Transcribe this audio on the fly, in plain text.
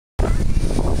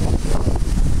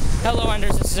Hello,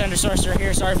 Enders. This is Ender Sorcerer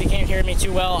here. Sorry if you can't hear me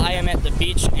too well. I am at the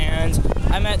beach, and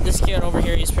I met this kid over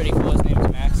here. He's pretty cool. His name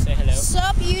is Max. Say hello.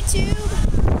 Sup,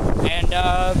 YouTube? And,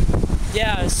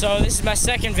 yeah, so this is my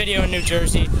second video in New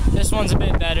Jersey. This one's a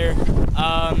bit better.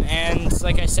 And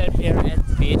like I said, we are at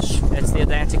the beach. That's the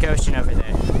Atlantic Ocean over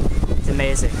there. It's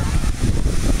amazing.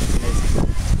 It's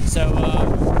amazing. So,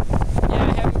 yeah,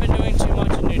 I haven't been doing too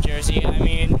much in New Jersey. I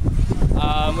mean,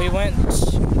 we went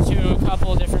to a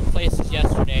couple different places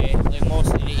yesterday, like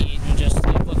mostly to eat and just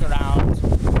like look around.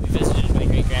 We visited my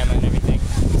great grandma and everything.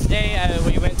 Today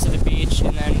we went to the beach,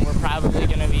 and then we're probably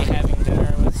gonna be having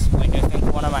dinner with like I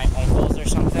think one of my uncles or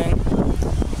something.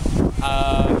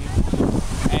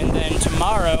 And then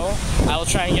tomorrow I'll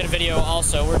try and get a video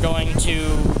also. We're going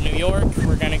to New York.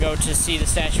 We're gonna go to see the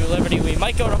Statue of Liberty. We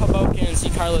might go to Hoboken and see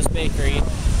Carlos Bakery,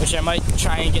 which I might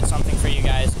try and get something for you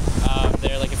guys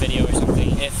there, like a video or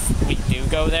something, if we do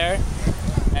go there.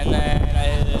 And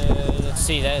then, let's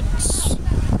see, that's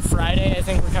Friday. I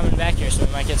think we're coming back here, so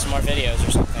we might get some more videos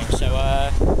or something. So,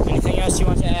 anything else you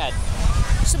want to add?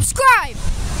 Subscribe!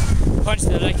 Punch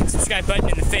the like and subscribe button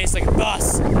in the face like a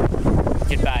boss.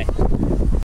 Goodbye.